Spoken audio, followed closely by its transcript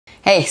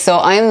Hey, so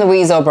I'm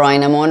Louise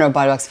O'Brien. I'm owner of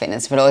Bodybox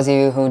Fitness, for those of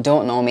you who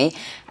don't know me.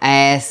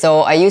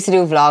 So I used to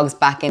do vlogs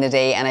back in the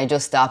day and I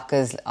just stopped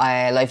because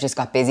life just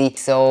got busy.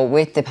 So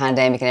with the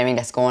pandemic and everything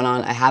that's going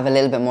on, I have a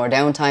little bit more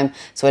downtime.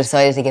 So I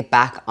decided to get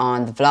back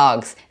on the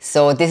vlogs.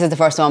 So this is the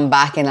first one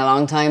back in a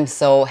long time.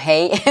 So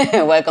hey,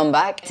 welcome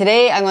back.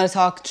 Today I'm going to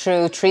talk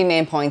through 3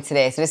 main points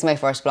today. So this is my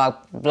first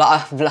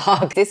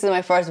vlog. This is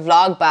my first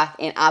vlog back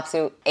in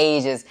absolute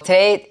ages.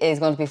 Today is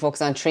going to be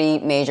focused on 3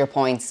 major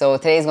points. So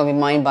today is going to be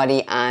mind,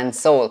 body and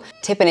soul.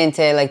 Tipping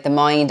into like the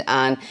mind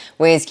and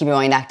ways to keep your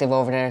mind active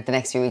over the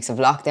next few weeks of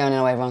lockdown. I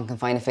know everyone can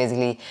find it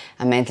physically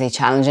and mentally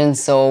challenging,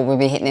 so we'll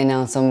be hitting in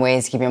on some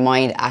ways to keep your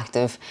mind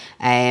active.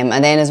 And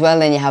then as well,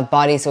 then you have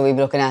body, so we'll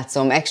be looking at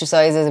some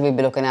exercises, we'll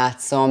be looking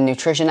at some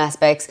nutrition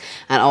aspects,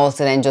 and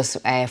also then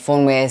just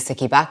fun ways to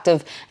keep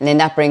active. And then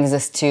that brings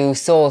us to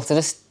soul, so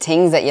just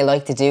things that you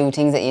like to do,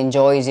 things that you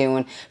enjoy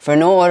doing for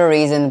no other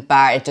reason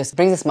bar it just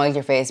brings a smile to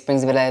your face,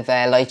 brings a bit of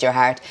light to your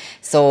heart.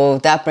 So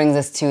that brings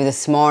us to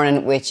this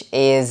morning, which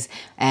is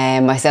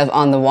myself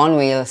on the one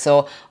wheel.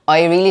 So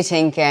I really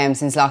think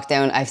since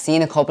lockdown I've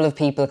seen a couple of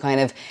people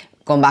kind of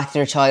going back to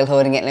their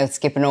childhood and getting out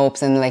skipping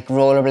ropes and like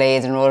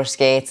rollerblades and roller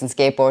skates and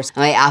skateboards,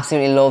 and I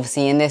absolutely love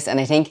seeing this. And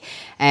I think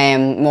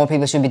more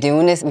people should be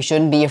doing this. We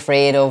shouldn't be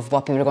afraid of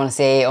what people are going to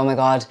say. Oh my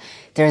god,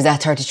 there's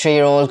that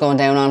 33-year-old going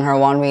down on her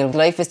one wheel.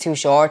 Life is too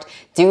short.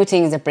 Do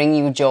things that bring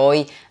you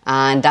joy,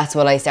 and that's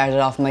what I started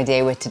off my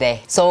day with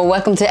today. So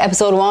welcome to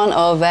episode 1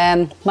 of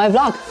my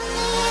vlog.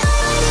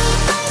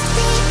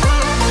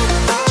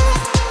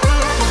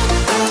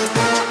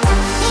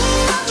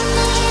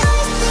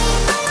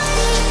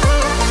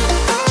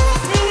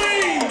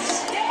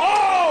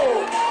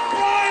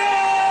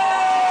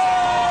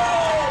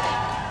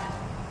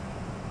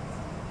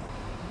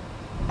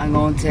 I'm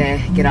going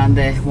to get on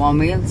the one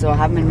wheel, so I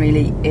haven't been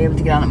really able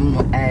to get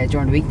on it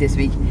during the week this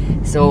week.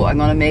 So I'm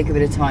going to make a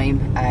bit of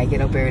time,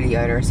 get up early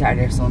either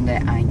Saturday or Sunday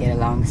and get a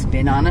long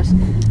spin on it.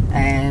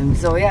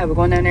 So yeah, we're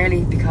going down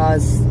early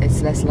because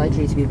it's less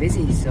likely to be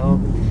busy, so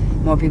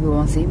more people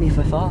won't see me if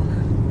I fall.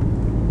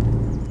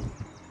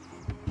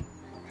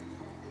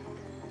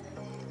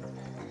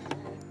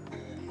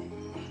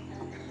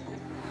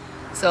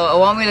 So a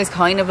one wheel is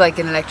kind of like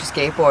an electric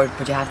skateboard,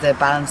 but you have to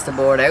balance the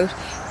board out.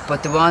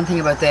 But the one thing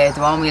about the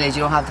one wheel is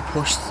you don't have to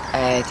push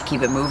to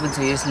keep it moving,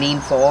 so you just lean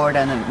forward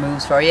and it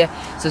moves for you.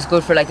 So it's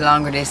good for like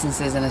longer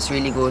distances, and it's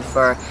really good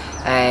for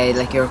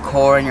like your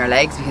core and your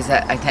legs, because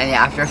I tell you,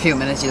 after a few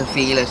minutes you'll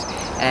feel it.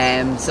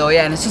 So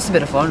yeah, and it's just a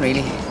bit of fun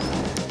really.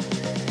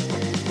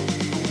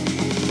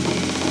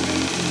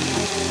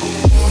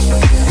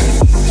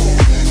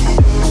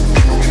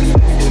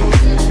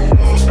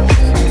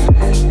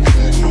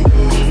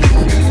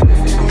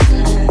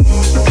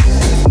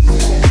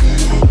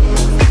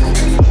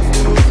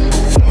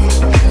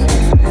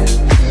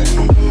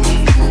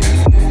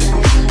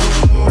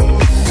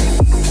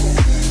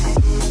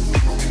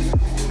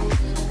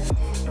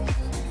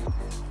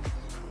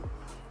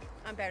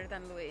 Better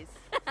than Louise.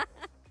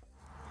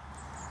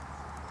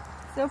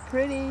 So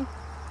pretty.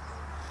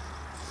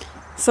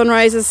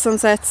 Sunrises,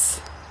 sunsets.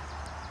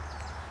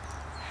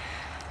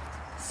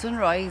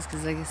 Sunrise,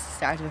 because like it's the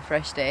start of a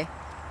fresh day.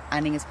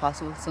 Anything is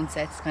possible.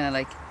 Sunset's kind of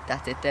like,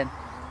 that's it then.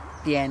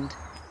 The end.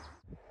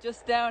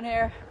 Just down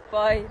here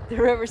by the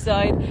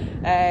riverside,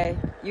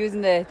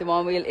 using the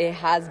one wheel. It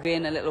has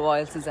been a little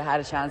while since I had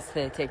a chance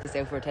to take this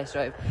out for a test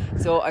drive.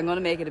 So I'm going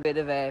to make it a bit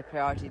of a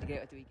priority to get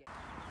out at the weekend.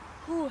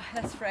 Ooh,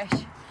 that's fresh.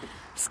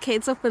 There's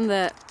kids up in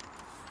the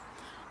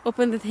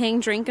thing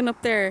drinking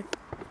up there.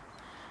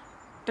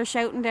 They're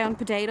shouting down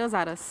potatoes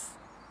at us.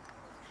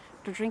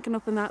 They're drinking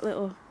up in that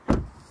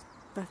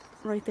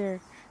right there.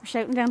 They're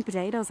shouting down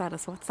potatoes at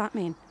us. What's that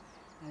mean?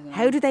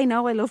 How do they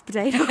know I love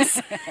potatoes?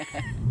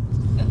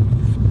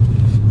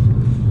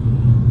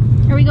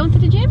 Are we going to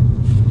the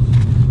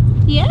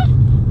gym? Yeah?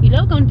 You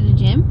love going to the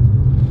gym?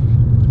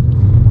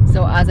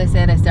 So as I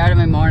said, I started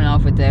my morning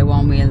off with the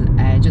one wheel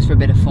just for a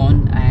bit of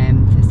fun,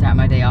 to start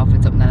my day off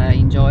with something that I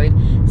enjoyed.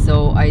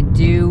 So I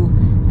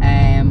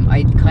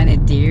kind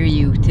of dare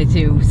you to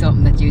do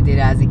something that you did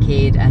as a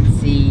kid and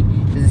see,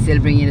 does it still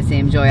bring you the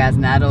same joy as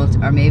an adult,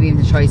 or maybe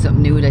even to try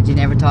something new that you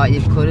never thought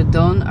you could have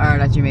done, or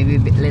that you're maybe a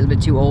little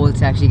bit too old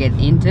to actually get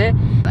into.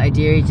 I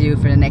dare you to do it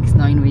for the next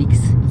 9 weeks.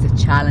 It's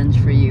a challenge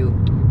for you.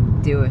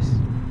 Do it.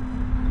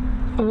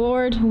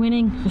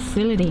 Award-winning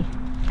facility.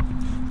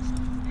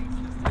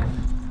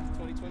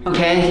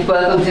 Okay,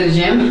 welcome to the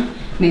gym.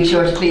 Make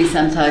sure to please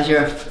sanitize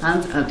your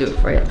hands. I'll do it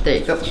for you. There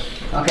you go.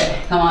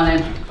 Okay, come on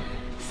in.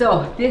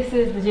 So, this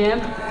is the gym.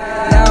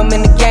 Now I'm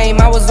in the game,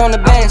 I was on the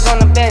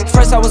bench.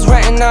 First I was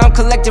renting, now I'm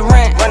collecting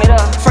rent. Run it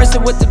up. First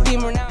it with the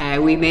beamer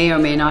now. We may or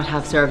may not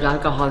have served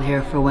alcohol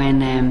here for when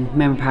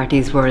member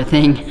parties were a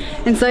thing.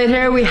 Inside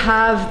here we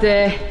have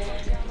the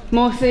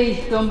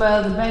mostly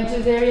dumbbells and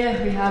benches area.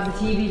 We have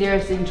the TV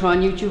there, so you can try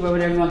on YouTube or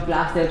whatever you want to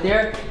blast out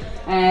there.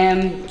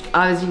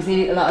 As you can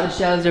see, a lot of the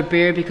shelves are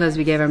bare because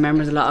we gave our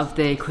members a lot of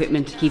the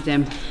equipment to keep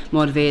them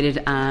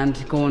motivated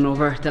and going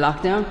over the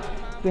lockdown.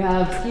 We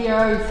have ski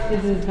yards.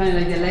 This is kind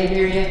of like the leg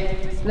area.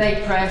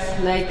 leg press,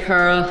 leg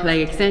curl,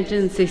 leg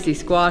extension, 60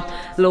 squat,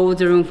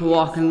 loads of room for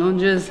walking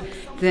lunges.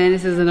 Then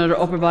this is another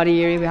upper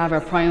body area. We have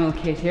our primal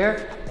kit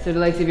here. So the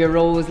likes of your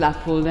rows, lat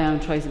pull down,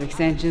 tricep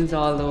extensions,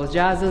 all those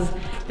jazzes.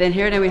 Then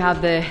here we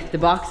have the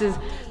boxes.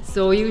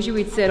 So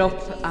usually we'd set up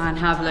and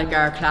have like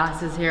our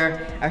classes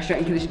here, our strength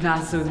and conditioning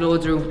classes, so with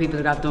loads of room for people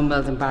to grab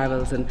dumbbells and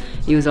barbells and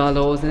use all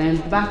those. And then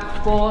the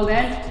back wall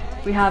then,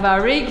 we have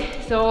our rig.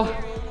 So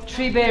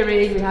 3-bay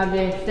rig, we have the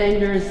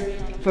extenders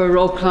for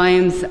rope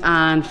climbs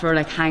and for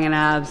like hanging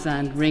abs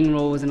and ring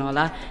rows and all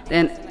that.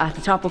 Then at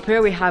the top up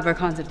here we have our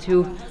Concept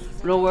 2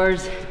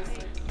 rowers,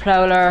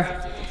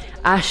 prowler,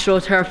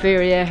 AstroTurf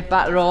area,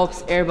 battle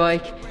ropes, air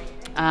bike,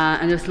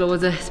 and just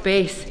loads of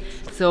space.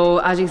 So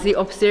as you can see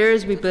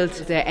upstairs we built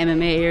the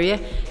MMA area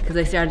because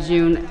I started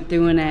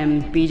doing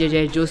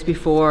BJJ just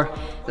before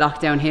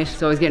lockdown hit,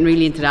 so I was getting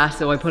really into that,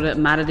 so I put a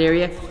matted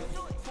area.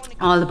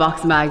 All the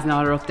boxing bags and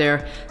all are up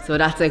there, so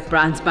that's like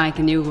brand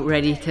spanking new,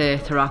 ready to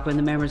rock when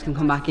the members can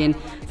come back in.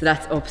 So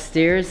that's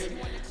upstairs.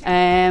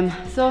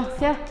 So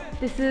yeah,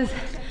 this is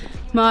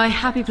my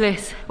happy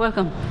place.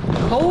 Welcome.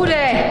 Cody!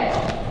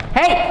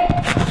 Hey!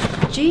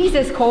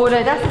 Jesus,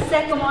 Cody, that's the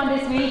second one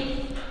this week.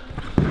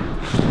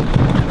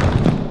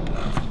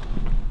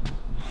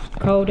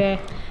 Cody.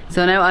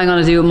 So now I'm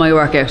gonna do my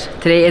workout.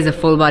 Today is a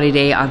full body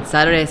day on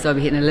Saturday, so I'll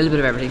be hitting a little bit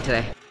of everything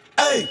today.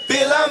 Hey,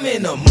 Bill, I'm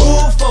in the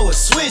mood for a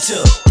switch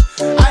up.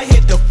 I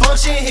hit the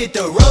function, hit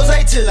the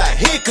rose till I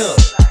hiccup.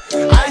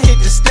 I hit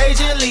the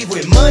stage and leave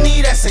with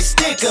money that say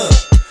stick up.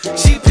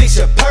 She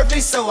picture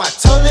perfect, so I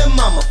told him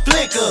I'm a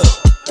flick up.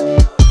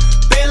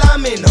 Bill,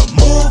 I'm in the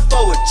mood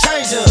for a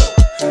change up.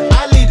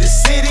 I leave the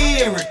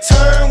city and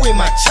return with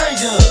my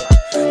change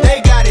up.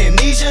 They got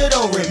amnesia,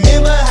 don't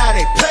remember how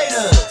they played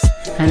us.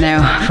 And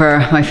now for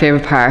my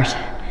favorite part,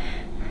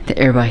 the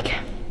air bike.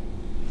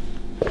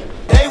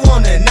 They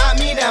wanna knock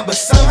me down, but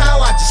somehow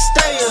I just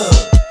stay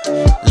up.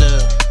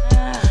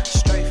 Look,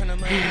 straight from the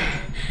moon.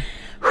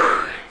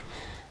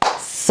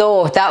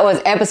 So that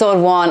was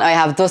episode 1. I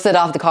have dusted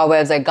off the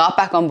cobwebs. I got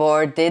back on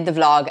board, did the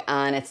vlog,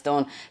 and it's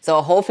done.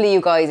 So hopefully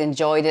you guys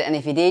enjoyed it, and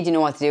if you did, you know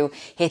what to do.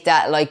 Hit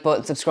that like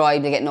button,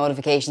 subscribe to get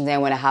notifications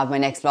then when I have my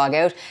next vlog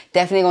out.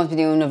 Definitely going to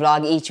be doing a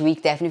vlog each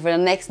week, definitely for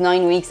the next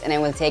 9 weeks, and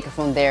then we'll take it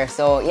from there.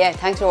 So yeah,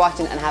 thanks for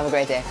watching and have a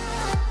great day.